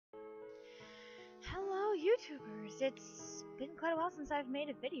YouTubers, it's been quite a while since I've made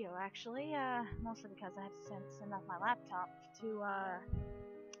a video, actually, mostly because I had to send off my laptop to,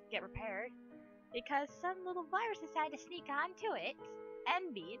 get repaired, because some little virus decided to sneak onto it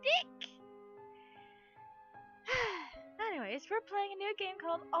and be a dick! Anyways, we're playing a new game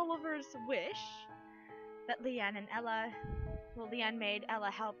called Oliver's Wish, that Leanne and Ella, well, Leanne made, Ella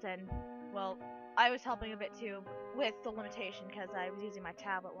helped, and, well, I was helping a bit too, with the limitation, because I was using my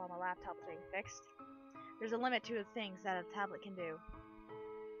tablet while my laptop was being fixed. There's a limit to the things that a tablet can do,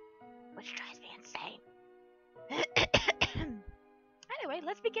 which drives me insane. Anyway,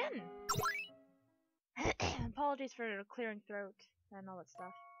 let's begin. Apologies for clearing throat and all that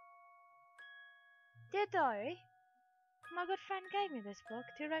stuff. Dear Diary, my good friend gave me this book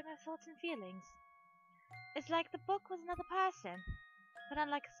to write my thoughts and feelings. It's like the book was another person, but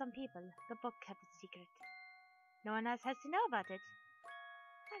unlike some people, the book kept it secret. No one else has to know about it.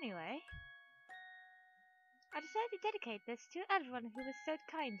 Anyway, I decided to dedicate this to everyone who was so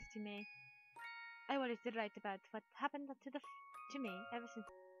kind to me. I wanted to write about what happened to me ever since.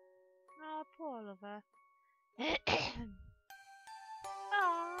 Oh, poor Oliver. Oh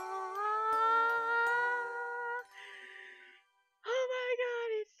my god,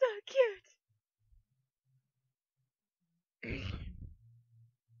 it's so cute!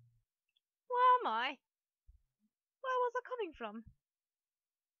 Where am I? Where was I coming from?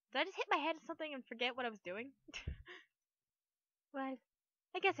 Did I just hit my head on something and forget what I was doing? Well,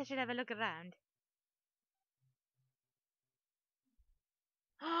 I guess I should have a look around.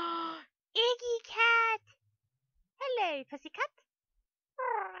 Iggy cat! Hello, pussycat.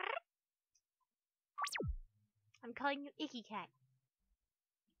 I'm calling you Iggy cat.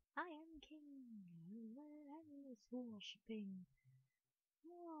 I am king. I is worshipping.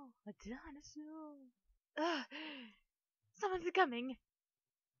 Oh, a dinosaur. Ugh. Someone's coming.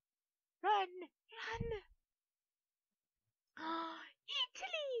 Run! Run!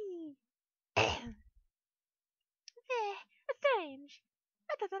 Italy! There, strange.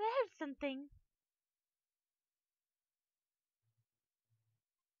 I thought I heard something.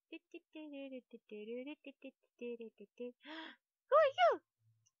 Who are you?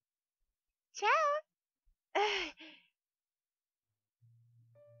 Ciao!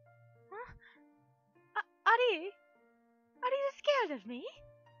 Huh? Are you? Are you scared of me?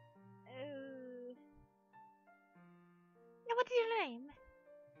 Now, what is your name?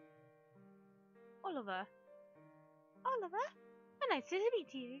 Oliver. Oliver? Nice to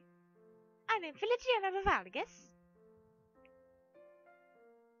meet you. I'm Feliciana Vivalgus.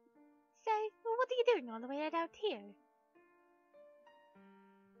 So, what are you doing all the way out here?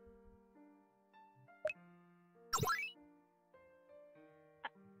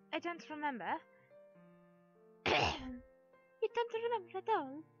 I don't remember. You don't remember at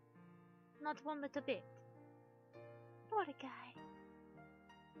all? Not one little bit. What a guy.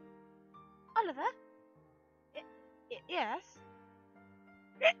 Oliver? Yes?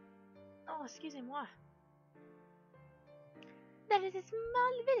 Oh, excusez-moi. There is a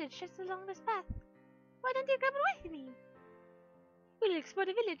small village just along this path. Why don't you come with me? We'll explore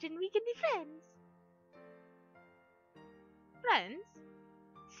the village and we can be friends. Friends?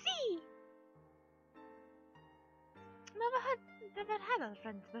 See! Never had a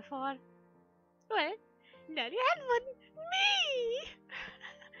friend before. Well, now you have one. Me!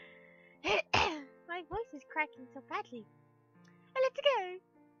 My voice is cracking so badly. Let's go.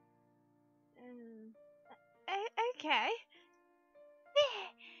 Okay.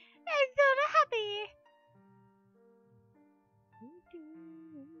 I'm so happy.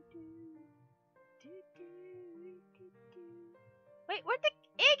 Wait, where'd the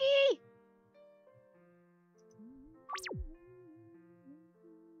Iggy?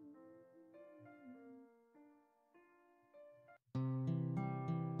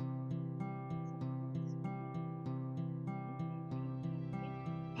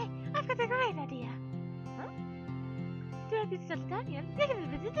 Hey, I've got a great idea. Huh? To help you settle down here, you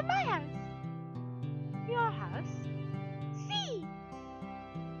can visit my house. Your house? See!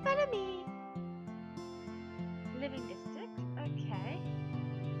 Follow me. Living district? Okay.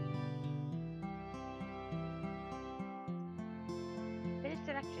 Village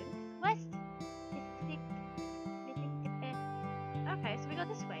directions. West district. Okay, so we go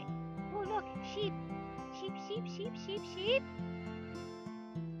this way. Oh, look, sheep. Sheep, sheep, sheep, sheep, sheep.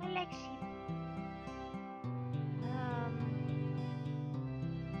 I like sheep.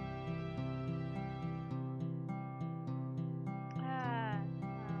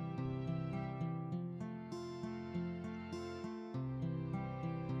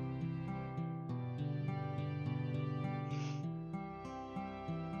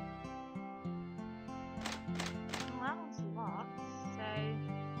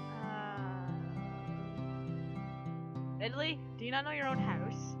 Italy, do you not know your own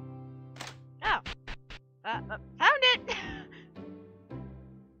house? Oh. Found it!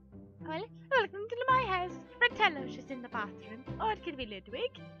 Well, welcome to my house. Fratello's just in the bathroom. Or it could be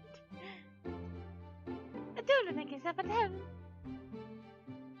Ludwig. Don't make yourself at home.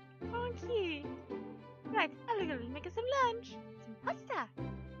 Oh, cute. Right, I'm gonna make us some lunch. Some pasta. Do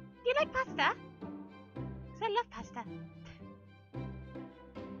you like pasta? 'Cause I love pasta.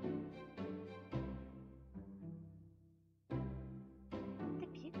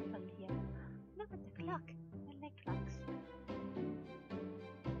 They're beautiful here. Look at the clock. I like clocks.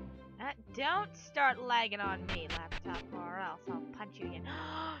 Don't start lagging on me, laptop, or else I'll punch you again.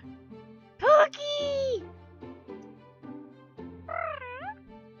 Pookie!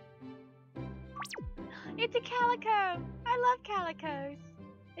 It's a calico! I love calicos!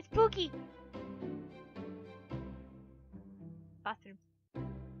 It's Pookie! Bathroom.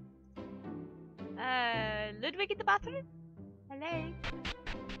 Ludwig in the bathroom? Hello?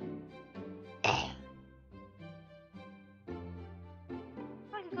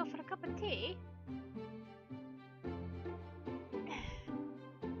 I could go for a cup of tea.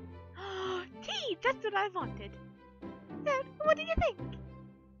 Tea! Just what I wanted! So, what do you think?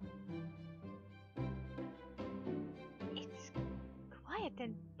 It's quiet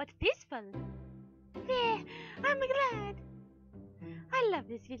but peaceful. There, I'm glad. I love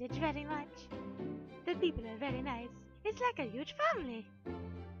this village very much. The people are very nice. It's like a huge family.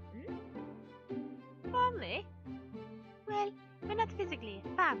 Family? Well, we're not physically a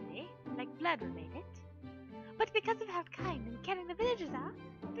family, like blood related. But because of how kind and caring the villagers are,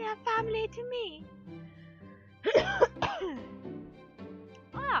 they are family to me.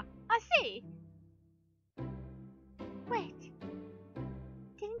 Ah, I see. Wait,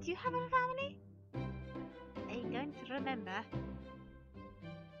 didn't you have a family? I don't remember.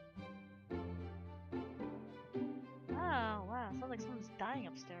 Oh, wow, sounds like someone's dying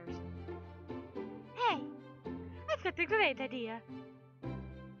upstairs. Hey, I've got a great idea.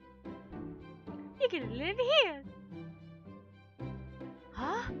 You can live here.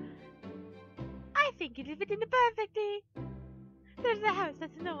 Huh? I think you live it in perfectly. There's a house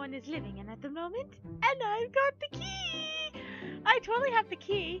that no one is living in at the moment, and I've got the key! I totally have the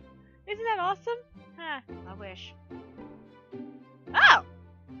key. Isn't that awesome? Huh, I wish. Oh!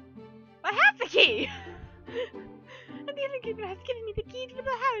 I have the key! And the other keeper has given me the key to the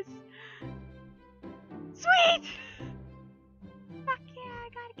house. Sweet! Fuck yeah, I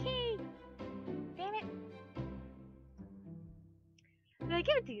got a key! Damn it. When I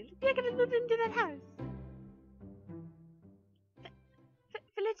give it to you, you're gonna move into that house.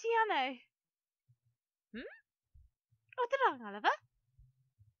 Feliciano. What's wrong, Oliver?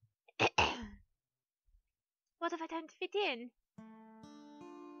 What if I don't fit in?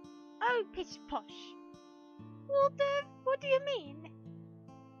 Oh, pish posh. What do you mean?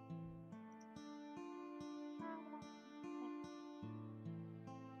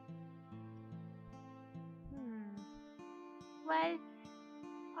 Well,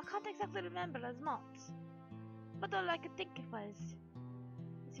 I can't exactly remember as much. But all I could think it was,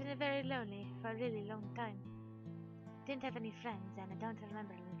 it's been very lonely for a really long time. Didn't have any friends and I don't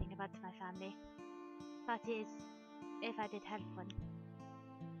remember anything about my family. That is, if I did have one.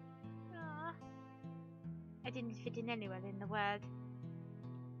 Aww. I didn't fit in anywhere in the world.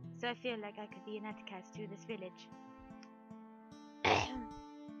 So I feel like I could be an outcast to this village.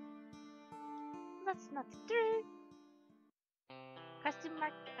 That's not true.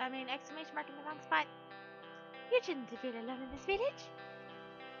 Exclamation mark in the wrong spot. You shouldn't feel alone in this village.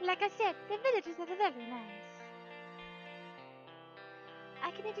 Like I said, the villagers are very nice.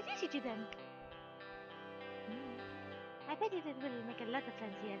 I can introduce you to them. I bet you will make a lot of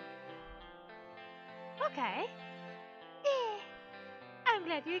friends here. Okay. Yeah. I'm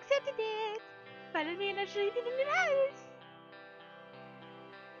glad you accepted it. Follow me and I'll show you the new house.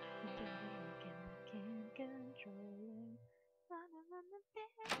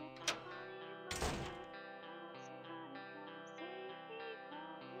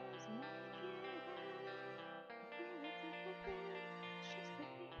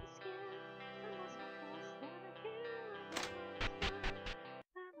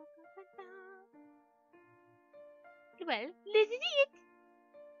 Well, this is it.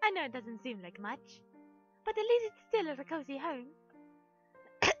 I know it doesn't seem like much, but at least it's still a cozy home.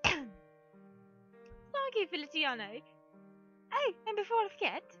 Thank you, Feliciano. Oh, and before I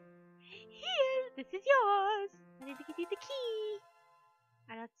forget, here, this is yours. I need to give you the key,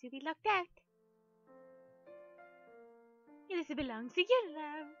 or else you'll be locked out. This belongs to you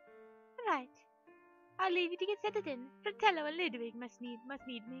now. Right. I'll leave you to get settled in. Fratello and Ludwig must need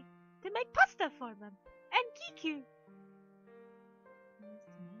me to make pasta for them. And Kiku.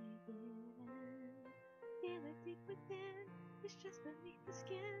 deep within, it's just beneath the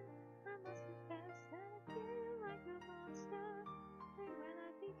skin. I must confess that I feel like a monster when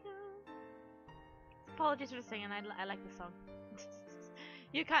I think of. Apologies for the singing, I like the song.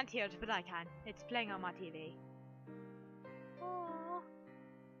 You can't hear it, but I can. It's playing on my TV. Oh,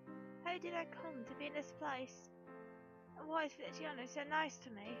 how did I come to be in this place? And why is Feliciano so nice to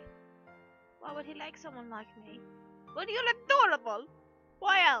me? Why would he like someone like me? Well, you're adorable!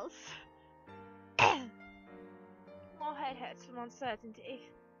 Why else? My head hurts from uncertainty.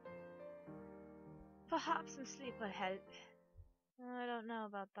 Perhaps some sleep will help. I don't know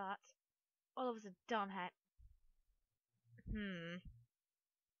about that. Oliver's a dumbhead.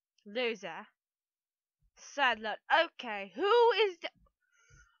 Loser. Sadler. Okay, who is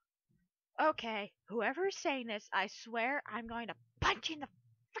Okay, whoever is saying this, I swear I'm going to punch you in the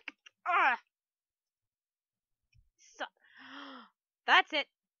frickin' So That's it.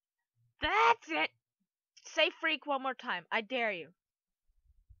 That's it. Say freak one more time. I dare you.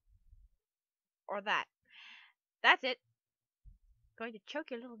 Or that. That's it. Going to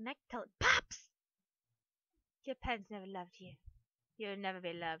choke your little neck till it pops. Your parents never loved you. You'll never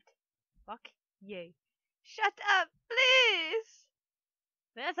be loved. Fuck you. Shut up, please.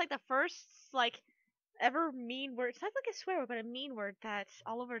 That's like the first, like, ever mean word. It's not like a swear word, but a mean word that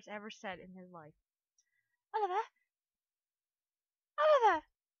Oliver's ever said in his life. Oliver? Oliver!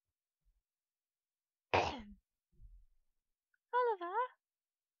 Oliver?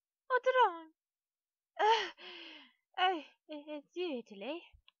 What's wrong? Oh, it's you, Italy.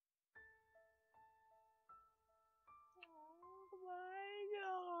 Oh my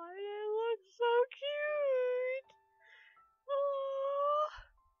god, it looks so cute! Oh,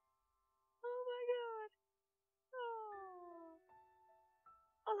 oh my god. Oh.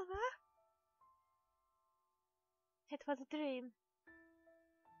 Oliver? It was a dream.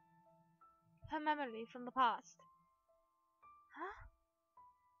 A memory from the past. Huh?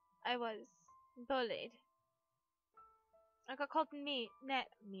 I was bullied. I got called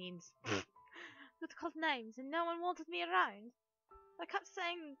means. Got called names and no one wanted me around. I kept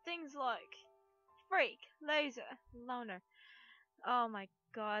saying things like freak, loser, loner. Oh my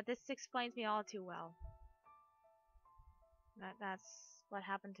god, this explains me all too well. That's what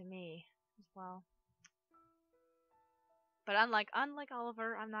happened to me as well. But unlike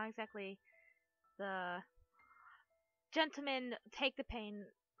Oliver, I'm not exactly the gentleman take the pain.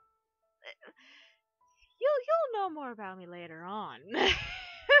 You'll know more about me later on.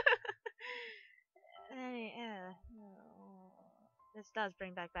 This does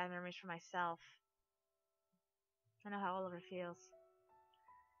bring back bad memories for myself. I know how Oliver feels.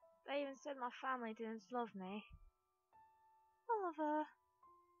 They even said my family didn't love me. Oliver.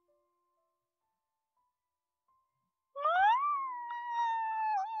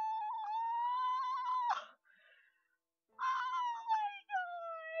 Oh my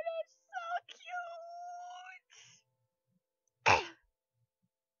god, it's so cute!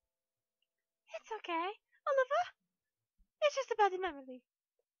 It's okay, Oliver. It's just about a memory.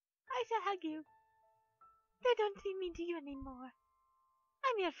 I shall hug you. They don't seem mean to you anymore.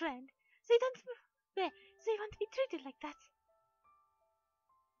 I'm your friend, so you want to be treated like that.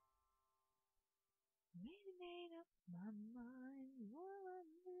 Made up my mind.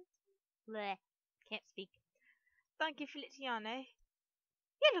 Bleh. Can't speak. Thank you, Feliciano.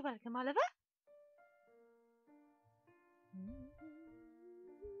 You're welcome, Oliver.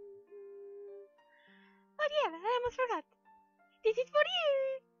 Oh yeah, I almost forgot. This is for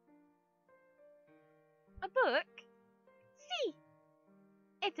you. A book? See,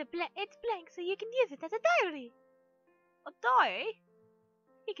 it's blank, so you can use it as a diary. A diary?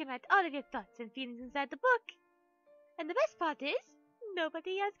 You can write all of your thoughts and feelings inside the book. And the best part is,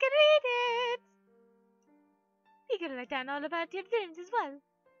 nobody else can read it. You can write down all about your dreams as well.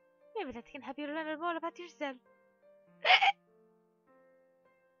 Maybe that can help you remember more about yourself.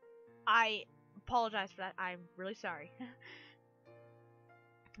 I apologize for that. I'm really sorry.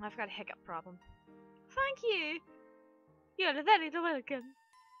 I've got a hiccup problem. Thank you. You're very welcome.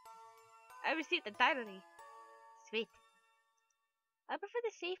 I received the diary. Sweet. I prefer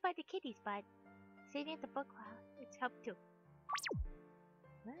the save by the kitties, but saving at the book, it's helped too.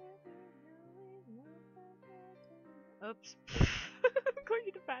 Oops. Going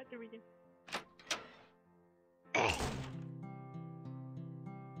to the bathroom again.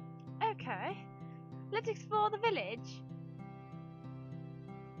 Okay. Let's explore the village.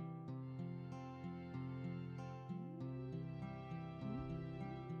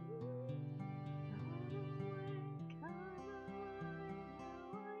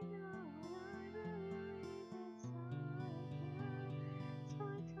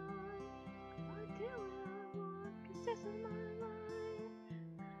 this is my life.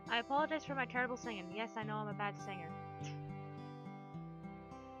 I apologize for my terrible singing. Yes, I know I'm a bad singer.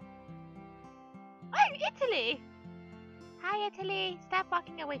 Oh, Italy! Hi, Italy. Stop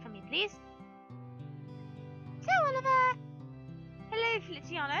walking away from me, please. So, Oliver. Hello,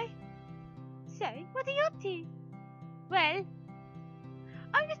 Feliciano. So, what are you up to? Well,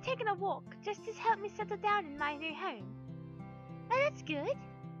 I'm just taking a walk, just to help me settle down in my new home. Oh, that's good.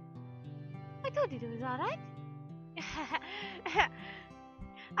 I told you it was alright.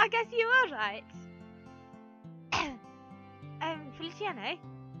 I guess you were right. Feliciano?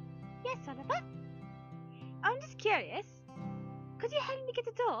 Yes, Oliver? I'm just curious. Could you help me get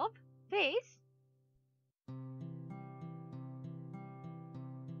a job, please?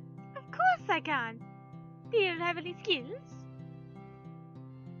 Of course I can. Do you have any skills?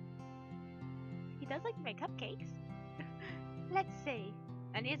 He does like to make cupcakes. Let's see.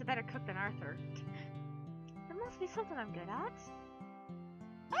 And he's a better cook than Arthur. There must be something I'm good at.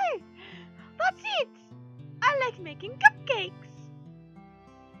 Oh! That's it! I like making cupcakes!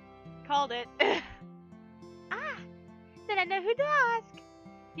 Called it. Ah! Then I know who to ask.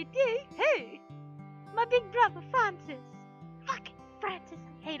 You do? Who? My big brother, Francis. Fuck Francis,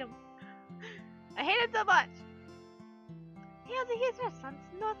 I hate him. I hate him so much. He has a huge restaurant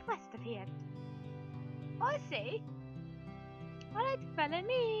northwest of here. I see. Alright, follow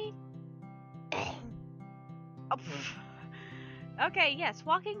me. Oh, okay, yes,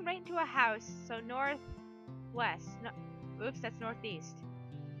 walking right into a house, so northwest. No, oops, that's northeast.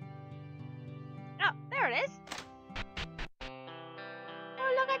 Oh, there it is.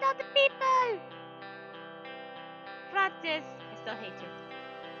 Oh, look at all the people. Francis, I still hate you.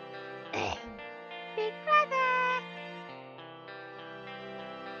 Big brother.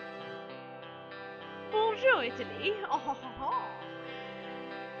 Bonjour, Italy.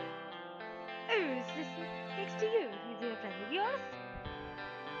 Oh, is this next to you? Is he a friend of yours?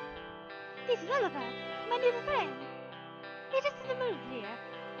 This is Oliver, my new friend. He just didn't move here.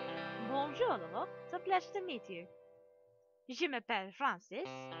 Bonjour, Oliver. It's a pleasure to meet you. Je m'appelle Francis.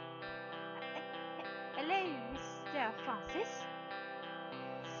 Hello, Mr. Francis.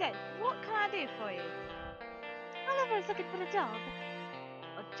 So, what can I do for you? Oliver is looking for a job.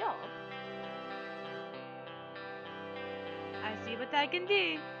 A job? I see what I can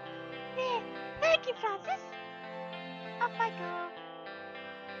do. There. Thank you, Francis. Off I go.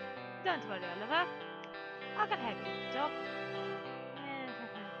 Don't worry, Oliver. I can help you with the job.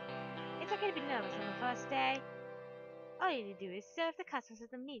 It's okay to be nervous on the first day. All you need to do is serve the customers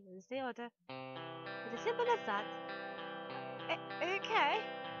the meals they order. It's as simple as that. Okay.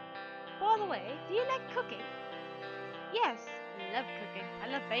 By the way, do you like cooking? Yes, I love cooking. I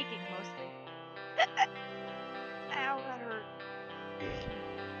love baking mostly. Ow, that hurt.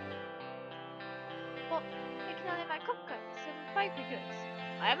 Well, you can only make cupcakes and bake the goods.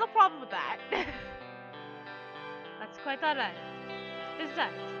 I have no problem with that. That's quite alright.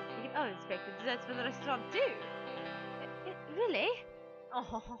 Besides, you can always bake the desserts for the restaurant too. Really?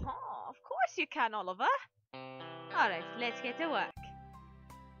 Oh, of course you can, Oliver. Alright, let's get to work.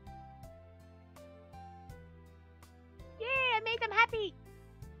 Yay, I made them happy!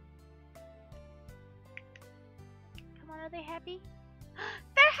 Come on, are they happy?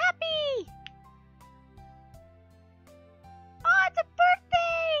 They're happy! Oh, it's a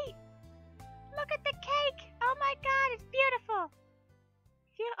birthday! Look at the cake! Oh my god, it's beautiful!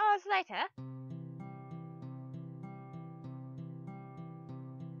 A few hours later...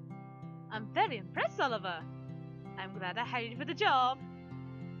 I'm very impressed, Oliver. I'm glad I hired you for the job.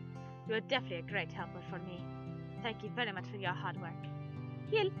 You are definitely a great helper for me. Thank you very much for your hard work.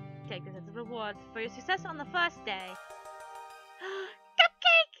 Here, take this as a reward for your success on the first day.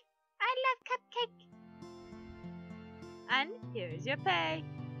 Cupcake! I love cupcake! And here is your pay.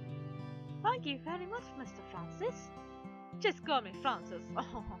 Thank you very much, Mr. Francis. Just call me Francis.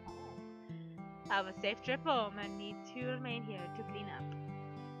 Have a safe trip home and need to remain here to clean up.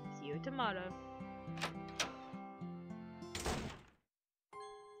 See you tomorrow.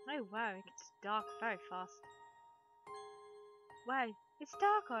 Oh wow, it gets dark very fast. Wow, it's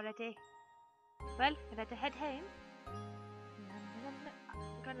dark already. Well, I better head home.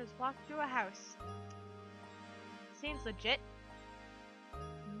 I'm gonna just walk through a house. Seems legit.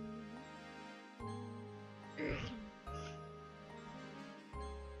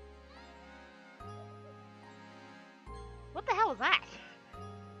 What the hell is that?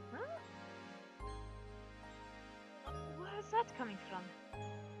 Huh? Where is that coming from?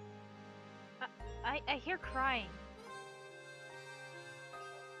 I hear crying.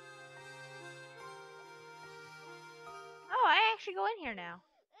 Oh, I actually go in here now.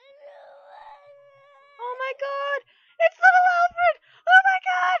 Oh my god!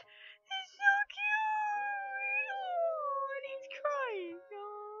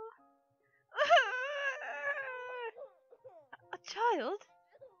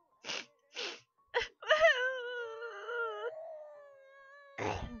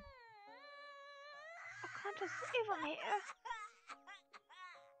 can't just leave him here.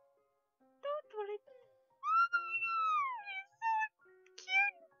 Don't worry. He's so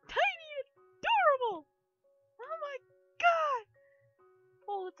cute, tiny, adorable. Oh my god.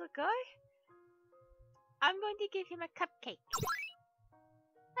 Poor little guy. I'm going to give him a cupcake.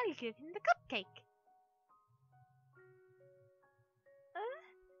 I'll give him the cupcake.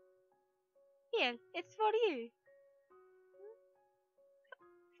 Here, it's for you.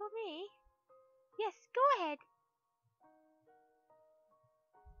 For me? Yes, go ahead.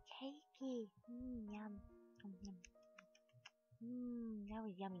 Cakey. Yum. Yum. That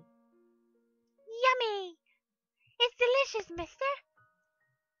was yummy. Yummy! It's delicious, mister.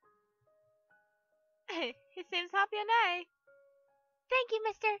 He seems happy and I. Thank you,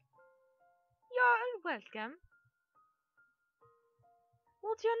 mister. You're welcome.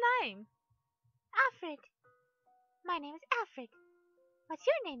 What's your name? Alfred. My name is Alfred. What's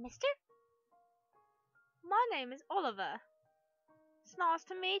your name, mister? My name is Oliver. It's nice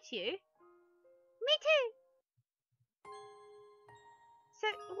to meet you. Me too. So,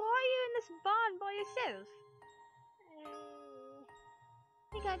 why are you in this barn by yourself?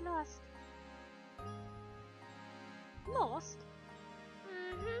 We got lost. Lost?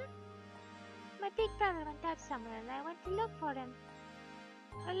 Mm-hmm. My big brother went out somewhere and I went to look for him.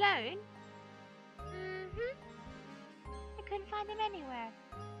 Alone? Mm-hmm. I couldn't find him anywhere.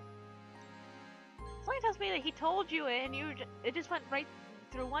 Something tells me that he told you it and it just went right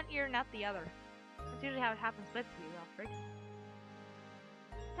through one ear and out the other. That's usually how it happens with you, Alfred.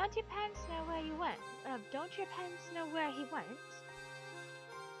 Don't your parents know where you went? Don't your parents know where he went?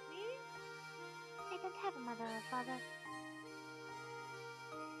 Really? I don't have a mother or father.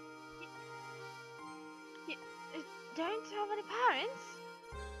 You don't have any parents?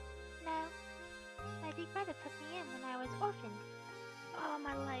 No. My big brother took me in when I was orphaned. Oh,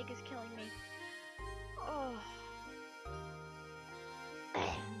 my leg is killing me. Oh.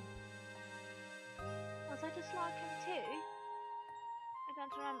 Was I just like him too? I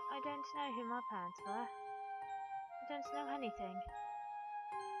don't know who my parents were. I don't know anything.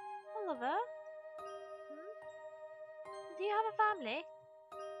 Oliver? Do you have a family?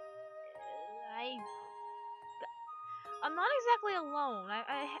 I'm not exactly alone.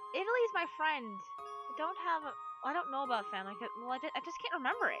 Italy's my friend. I don't know about family. Well, I just can't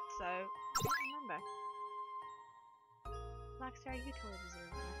remember it, so I don't remember. Blackstar, you totally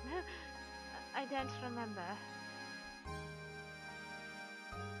deserve that. I don't remember.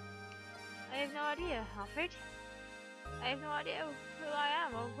 I have no idea, Alfred. I have no idea who I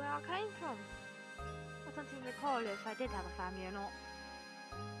am or where I came from. I don't even recall if I did have a family or not.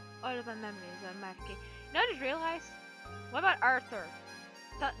 All of my memories are murky. You know, I just realized. What about Arthur?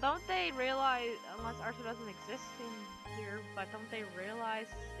 Don't they realize, unless Arthur doesn't exist in here, but don't they realize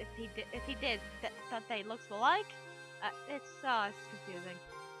if he did that they look alike? It's confusing.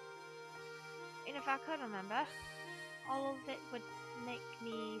 And if I could remember, all of it would make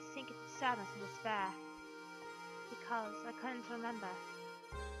me sink into sadness and despair. Because I couldn't remember.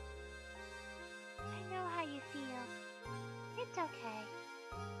 I know how you feel. It's okay.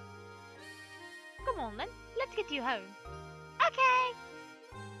 Come on then, let's get you home. Okay!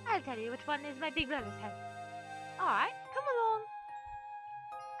 I'll tell you which one is my big brother's home. Alright, come along.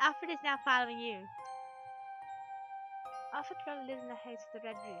 Alfred is now following you. Alfred will live in the house with the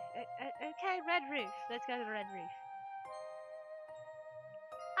red roof. Okay, red roof. Let's go to the red roof.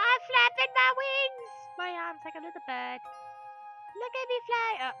 I'm flapping my wings! My arms like a little bird. Look at me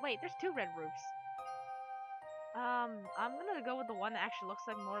fly! Wait, there's two red roofs. I'm gonna go with the one that actually looks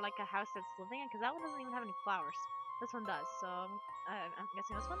like more like a house that's living in, because that one doesn't even have any flowers. This one does, so I'm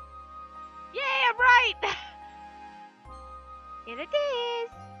guessing this one? Yay, I'm right! Here it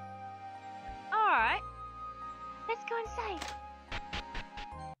is! Alright. Let's go inside.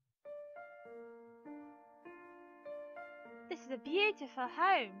 This is a beautiful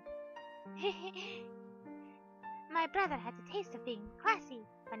home. My brother has a taste of being classy,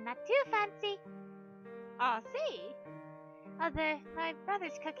 but not too fancy. Oh, see? Although my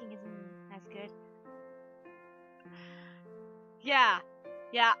brother's cooking isn't as good. Yeah.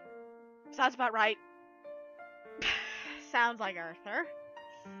 Sounds about right. Sounds like Arthur.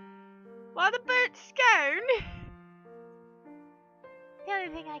 What about scone? The only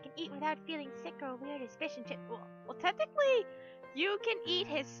thing I can eat without feeling sick or weird is fish and chips. Well, technically, you can eat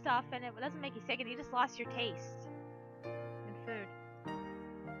his stuff and it doesn't make you sick, and you just lost your taste in food.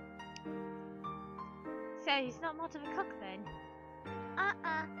 So he's not much of a cook then?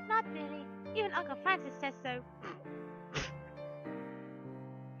 Not really. Even Uncle Francis says so.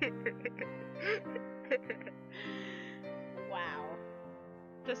 Wow.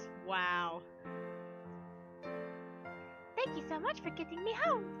 Just wow. Thank you so much for getting me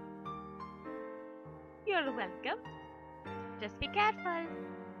home. You're welcome. Just be careful.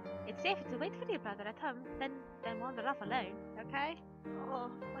 It's safer to wait for your brother at home than wander off alone, okay? Oh,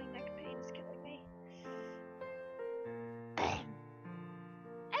 my neck pain is killing me.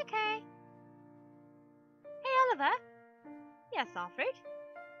 Okay. Hey, Oliver. Yes, Alfred?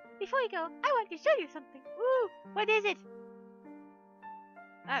 Before you go, I want to show you something. Ooh, what is it?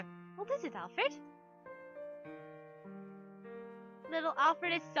 Oh, what is it, Alfred? Little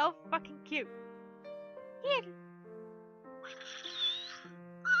Alfred is so fucking cute. Here.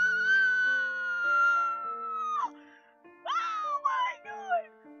 Oh my god!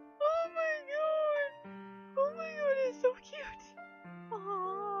 Oh my god! Oh my god, it's so cute!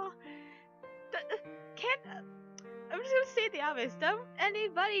 Oh, can't. I'm just gonna say the obvious.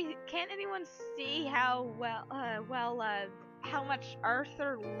 Can't anyone see how how much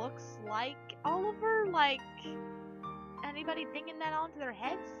Arthur looks like Oliver? Like, anybody thinking that onto their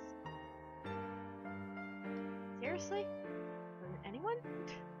heads? Seriously? Anyone?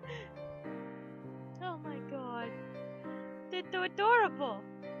 Oh my god. They're so adorable.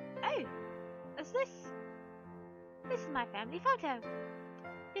 Oh, is this? This is my family photo.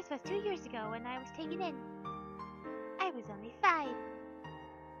 This was 2 years ago when I was taken in. I was only 5.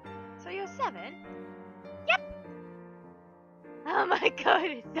 So you're 7? Yep! Oh my god,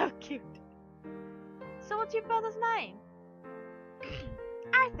 it's so cute. So what's your brother's name?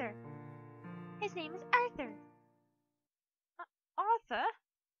 Arthur. His name is Arthur. Arthur?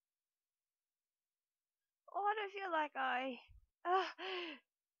 Oh, I don't feel like Oliver,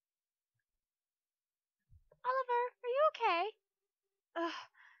 are you okay?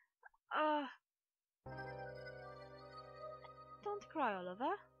 Don't cry,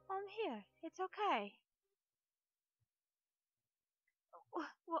 Oliver. I'm here. It's okay.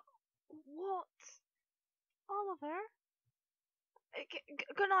 What? What? Oliver?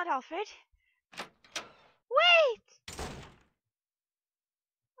 Good night, Alfred. Wait!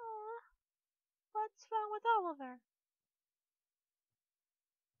 Aw, what's wrong with Oliver?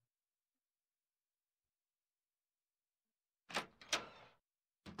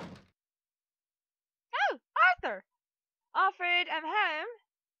 Oh, Arthur! Alfred, I'm home.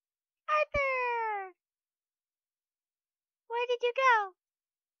 Arthur! Where did you go?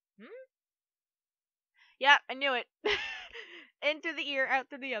 Hmm? Yeah, I knew it. Into the ear, out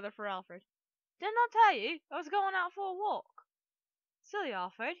through the other for Alfred. Didn't I tell you? I was going out for a walk. Silly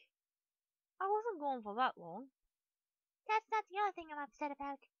Alfred. I wasn't going for that long. That's not the only thing I'm upset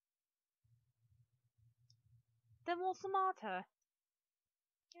about. Then what's the matter?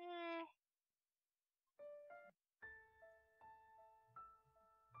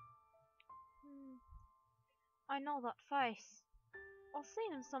 I know that face. I've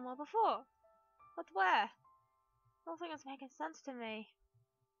seen him somewhere before. But where? Nothing is making sense to me.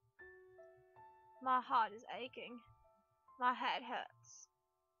 My heart is aching. My head hurts.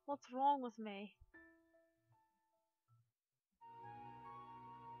 What's wrong with me?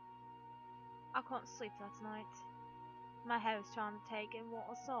 I couldn't sleep last night. My head was trying to take in what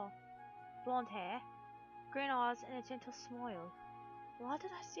I saw. Blonde hair, green eyes, and a gentle smile. Why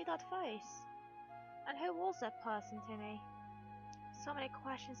did I see that face? And who was that person to me? So many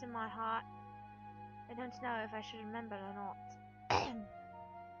questions in my heart. I don't know if I should remember or not.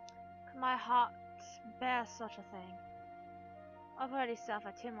 Could my heart bear such a thing? I've already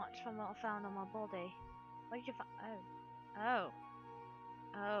suffered too much from what I found on my body. What did you find? Oh.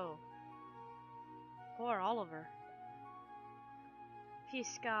 Oh. Poor Oliver. A few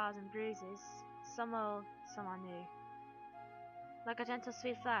scars and bruises. Some old, some are new. Like a gentle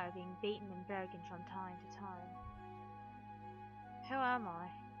sweet flower being beaten and broken from time to time. Who am I?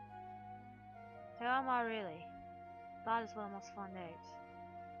 Who am I really? That is what I must find out.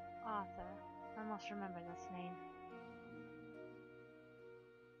 Arthur. I must remember this name.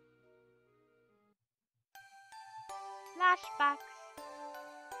 Flashbacks.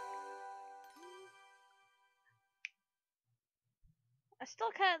 I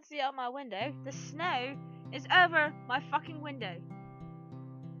still can't see out my window. The snow is over my fucking window.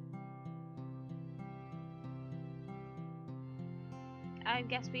 I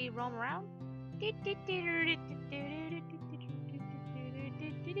guess we roam around.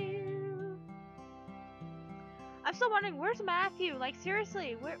 I'm still wondering, where's Matthew? Like,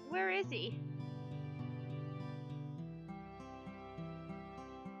 seriously, where is he?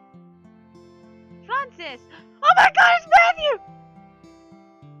 Francis! Oh my god, it's Matthew!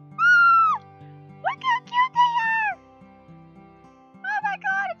 Ah! Look how cute they are! Oh my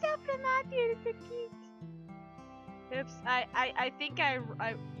god, it's Alfred and Matthew, it's so cute. Oops, I think I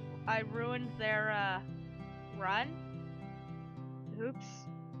ruined their run. Oops.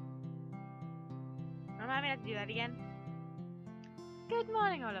 Remind me not to do that again. Good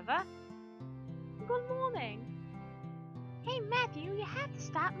morning, Oliver. Good morning. Hey, Matthew, you have to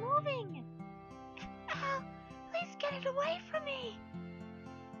stop moving. Ow! Please get it away from me.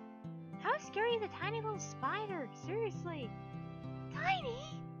 How scary is a tiny little spider? Seriously. Tiny?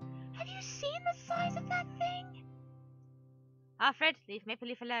 Have you seen the size of that thing? Alfred, leave Maple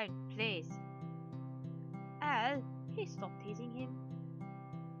Leaf alone, please. Al, please stop teasing him.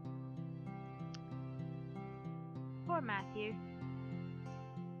 Poor Matthew.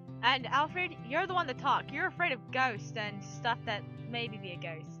 And Alfred, you're the one to talk. You're afraid of ghosts and stuff that maybe be a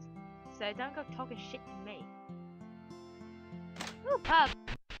ghost. So don't go talking shit to me. Ooh, pub!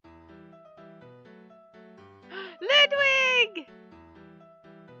 Ludwig!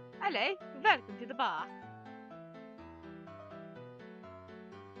 Hello, welcome to the bar.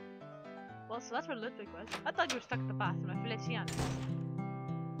 Well, so that's where Ludwig was. I thought you were stuck at the bathroom at Feliciana.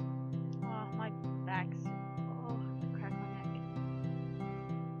 Oh, my back's... Oh, I cracked my neck.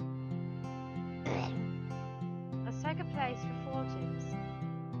 A sacred place for fortunes.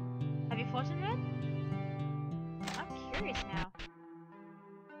 Have you fortune read? I'm curious now.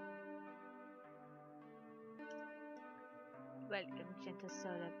 Welcome, gentle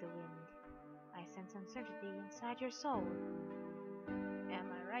soul of the wind. I sense uncertainty inside your soul.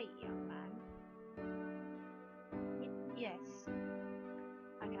 Am I right, young man? Yes.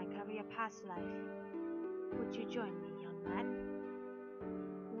 I can uncover your past life. Would you join me, young man?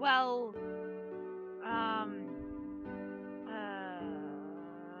 Well,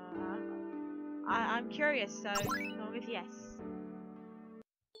 I'm curious, so go with yes.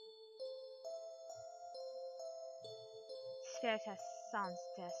 Spiritus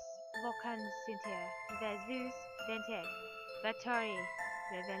Sanctus, Vocan Sinter, Vesus, Venter, Vatori,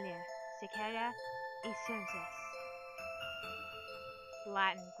 Revelia, Sicaria, Esuntus.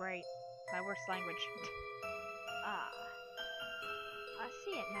 Latin, great. My worst language. Ah, I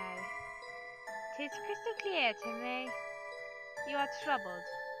see it now. 'Tis crystal clear to me. You are troubled.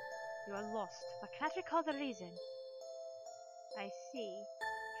 You are lost, but cannot recall the reason. I see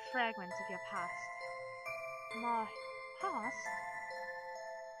fragments of your past. My past?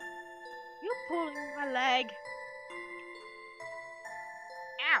 You're pulling my leg.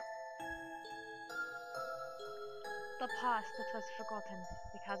 Ow! The past that was forgotten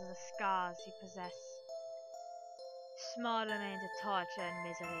because of the scars you possess. Small remains of torture and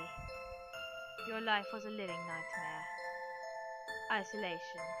misery. Your life was a living nightmare.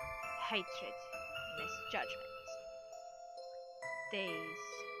 Isolation, hatred, misjudgment. These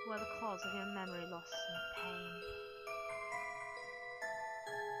were the cause of your memory loss and pain.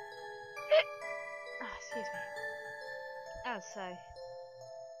 Excuse me. Also,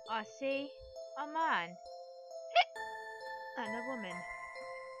 I see a man and a woman.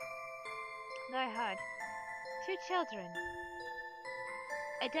 I heard 2 children,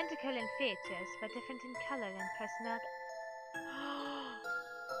 identical in features but different in color and personality.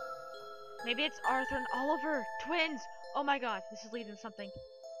 Maybe it's Arthur and Oliver, twins. Oh my god, this is leading to something.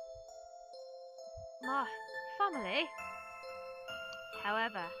 My family.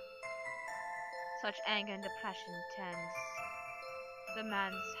 However, such anger and depression turns the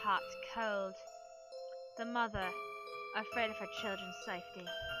man's heart cold. The mother, afraid of her children's safety,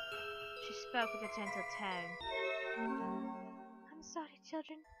 she spoke with a gentle tone. I'm sorry,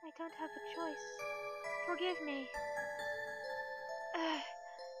 children. I don't have a choice. Forgive me.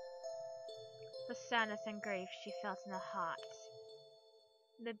 The sadness and grief she felt in her heart.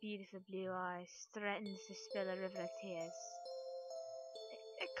 The beautiful blue eyes threatened to spill a river of tears.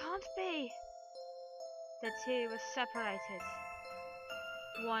 It can't be. The two were separated.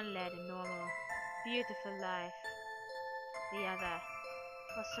 One led a normal, beautiful life. The other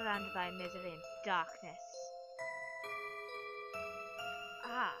was surrounded by misery and darkness.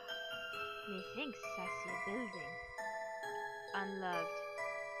 Ah, methinks I see a building. Unloved,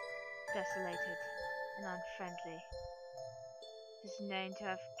 desolated, and unfriendly. It is known to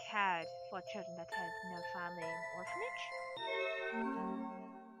have cared for children that have no family in orphanage.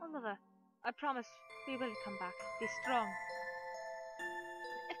 Oliver, I promise we will come back. Be strong.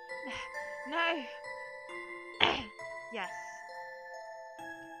 No! Yes.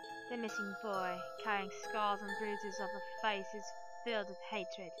 The missing boy, carrying scars and bruises of a face is filled with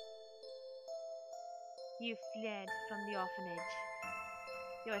hatred. You fled from the orphanage.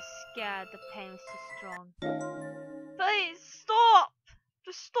 You were scared the pain was too strong. Please, stop!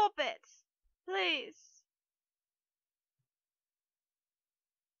 Just stop it! Please!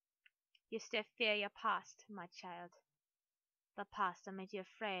 You still fear your past, my child. The past that made you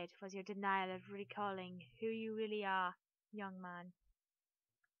afraid was your denial of recalling who you really are, young man.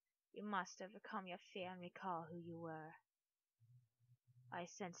 You must overcome your fear and recall who you were. I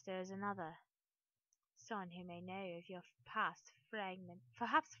sense there is another. Someone who may know of your past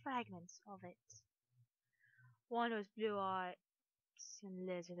perhaps fragments of it. One whose blue eyes and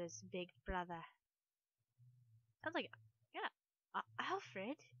lives with his big brother. Sounds like, yeah,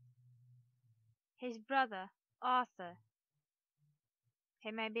 Alfred. His brother, Arthur.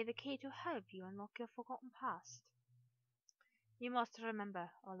 He may be the key to help you unlock your forgotten past. You must remember,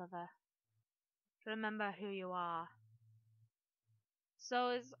 Oliver. Remember who you are.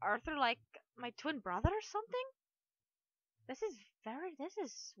 So is Arthur like my twin brother or something? This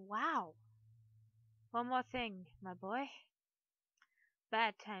is, wow. One more thing, my boy.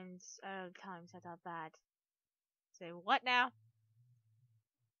 Bad times are times that are bad. Say what now?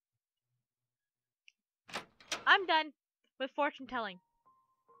 I'm done with fortune telling.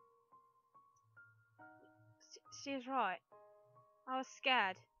 She's right. I was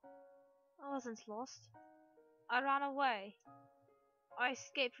scared. I wasn't lost. I ran away. I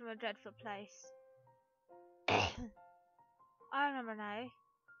escaped from a dreadful place. I remember now.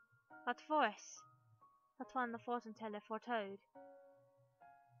 That voice. That one the fortune teller foretold.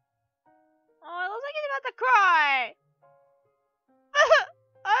 Oh, it looks like he's about to cry!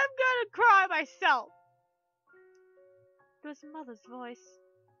 I'm gonna cry myself! It was mother's voice.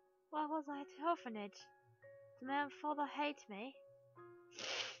 Why was I at the orphanage? Did my own father hate me?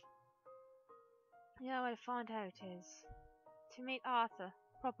 The only way to find out is to meet Arthur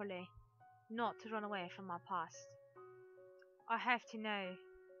properly, not to run away from my past. I have to know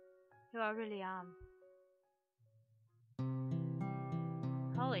who I really am.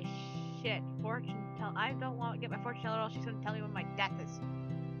 Holy shit, fortune tell. I don't want to get my fortune teller, or else she's gonna tell me when my death is.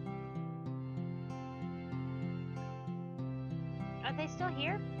 Are they still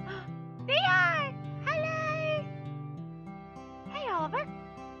here? They are! Hello! Hey, Oliver.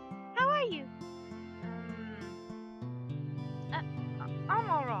 How are you? I'm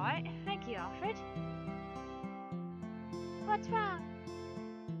alright. Thank you, Alfred. What's wrong?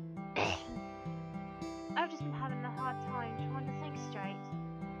 I've just been having a hard time trying to think straight.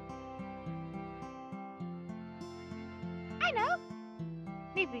 I know!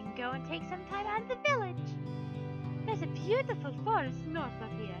 Maybe we can go and take some time out of the village. There's a beautiful forest north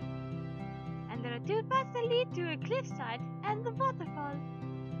of here. And there are 2 paths that lead to a cliffside and the waterfall.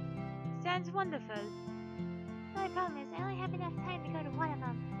 Sounds wonderful. The only problem is I only have enough time to go to one of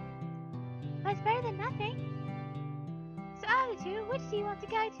them. But it's better than nothing. So out of the 2, which do you want to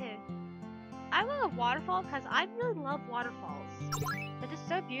go to? I'm going to waterfall because I really love waterfalls. They're just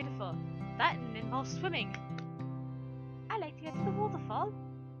so beautiful. That involves swimming. I like to go to the waterfall.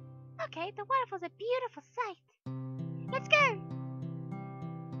 Okay, the waterfall's a beautiful sight. Let's go!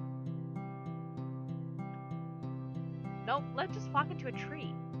 Nope, let's just walk into a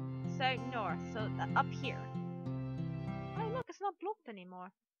tree. So north, so up here. Oh look, it's not blocked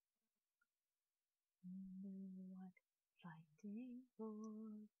anymore.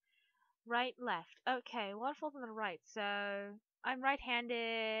 Right, left. Okay, waterfall's on the right, so I'm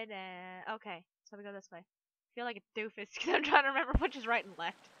right-handed, and okay, so we go this way. I feel like a doofus because I'm trying to remember which is right and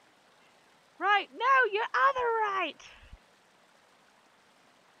left. Right, no, your other right!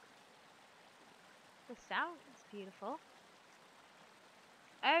 The sound is beautiful.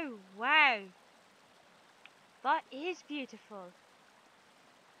 Oh, wow! That is beautiful.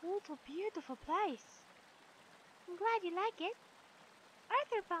 What a beautiful place. I'm glad you like it.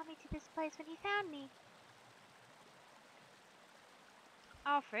 Arthur brought me to this place when he found me.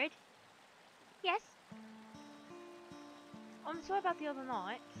 Alfred? Yes? I'm sorry about the other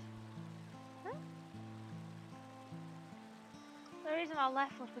night. Huh? The reason I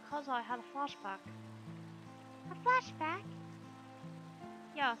left was because I had a flashback. A flashback?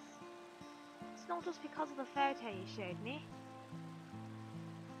 Yes. It's not just because of the photo you showed me.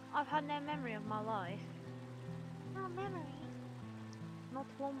 I've had no memory of my life. No memory? Not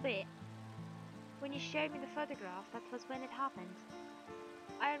one bit. When you showed me the photograph, that was when it happened.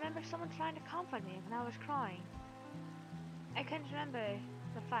 I remember someone trying to comfort me when I was crying. I couldn't remember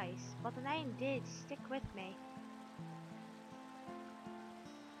the face, but the name did stick with me.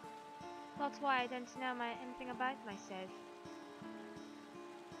 That's why I don't know anything about myself.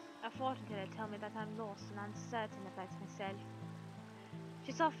 A fortune teller told me that I'm lost and uncertain about myself.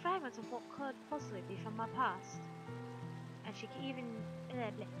 She saw fragments of what could possibly be from my past. And she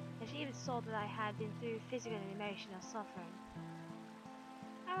even saw that I had been through physical and emotional suffering.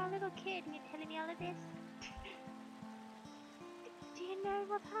 I'm a little kid and you're telling me all of this? Do you know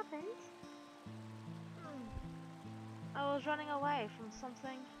what happened? I was running away from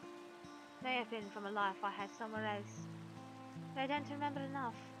something. May have been from a life I had somewhere else. But I don't remember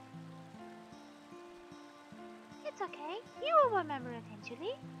enough. It's okay. You will remember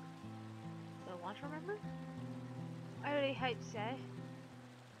eventually. Do I want to remember? I really hope so.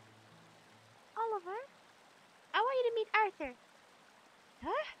 Oliver, I want you to meet Arthur.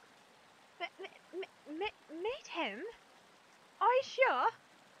 Huh? Meet him? Are you sure?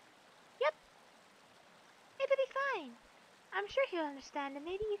 Yep. It'll be fine. I'm sure he'll understand, and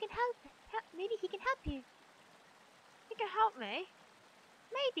maybe you can help. Maybe he can help you. He can help me?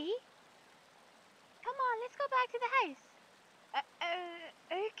 Maybe. Come on, let's go back to the house.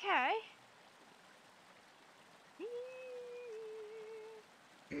 Okay.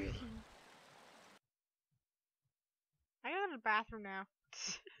 I gotta go to the bathroom now.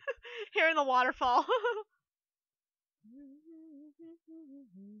 Here in the waterfall.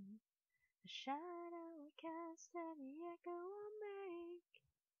 The shadow cast and the echo will make.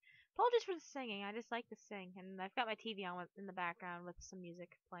 Apologies for the singing, I just like to sing, and I've got my TV on in the background with some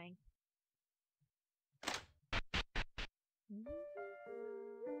music playing.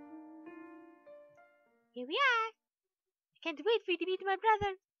 Here we are. I can't wait for you to meet my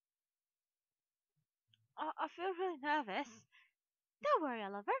brother. I feel really nervous. Don't worry,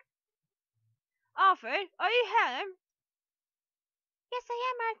 Oliver. Arthur, are you home? Yes, I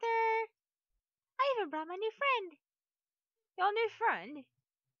am, Arthur. I even brought my new friend. Your new friend?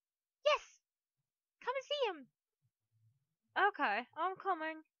 Yes. Come and see him. Okay, I'm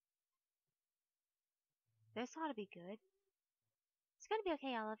coming. This ought to be good. It's gonna be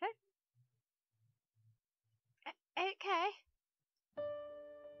okay, Oliver. Okay.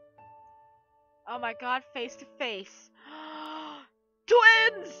 Oh my god, face to face.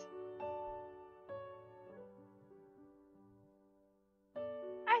 Twins!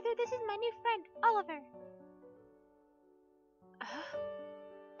 Arthur, this is my new friend, Oliver.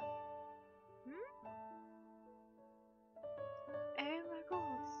 Oh my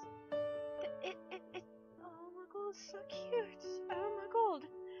god. Oh my god, so cute. Oh my god.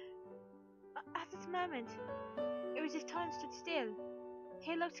 At this moment, it was as time stood still.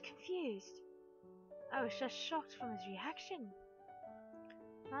 He looked confused. I was just shocked from his reaction.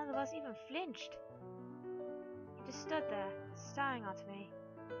 Neither of us even flinched. He just stood there, staring at me.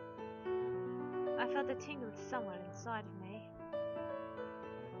 I felt a tingle somewhere inside of me.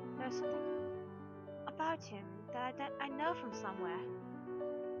 There was something about him that I know from somewhere.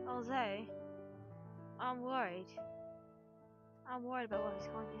 Although, I'm worried. I'm worried about what he's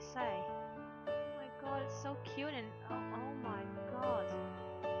going to say. Oh my god, it's so cute and oh my god.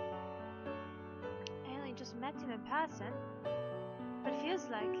 I only just met him in person, but it feels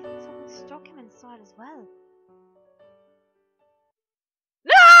like something struck him inside as well.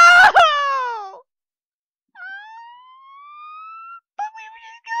 No! But we were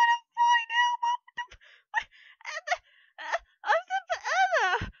just gonna find out what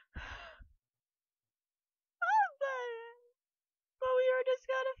but we were just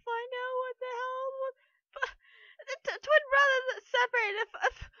gonna find out what the hell was. But the twin brothers that separated.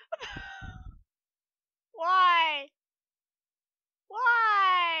 Why?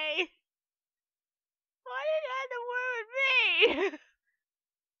 Why? Why did it have to work with me?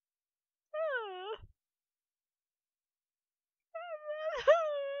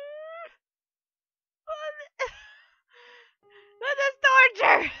 This is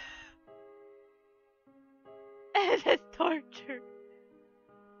torture. This is torture.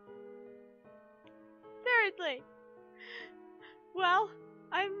 Seriously. Well,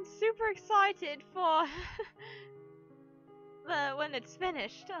 I'm super excited for when it's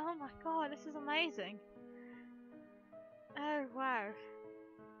finished. Oh my god, this is amazing. Oh wow.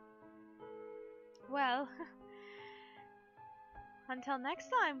 Well, until next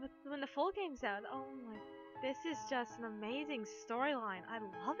time when the full game's out. Oh my, this is just an amazing storyline. I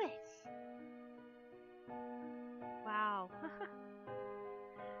love it. Wow.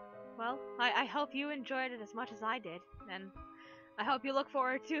 Well, I hope you enjoyed it as much as I did, and I hope you look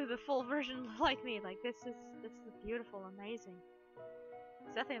forward to the full version like me. Like this is beautiful, amazing.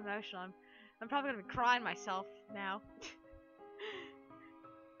 It's definitely emotional. I'm probably gonna be crying myself now.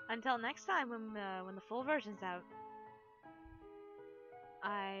 Until next time when the full version's out.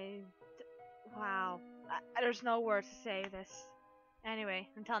 Wow. There's no words to say this. Anyway,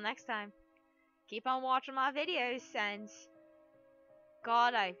 until next time, keep on watching my videos, and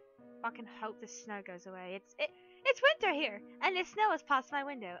God, I fucking hope the snow goes away. It's winter here, and the snow has passed my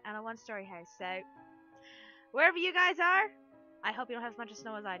window and a one-story house. So wherever you guys are, I hope you don't have as much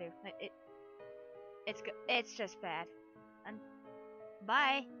snow as I do. It's just bad. And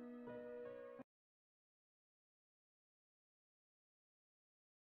bye.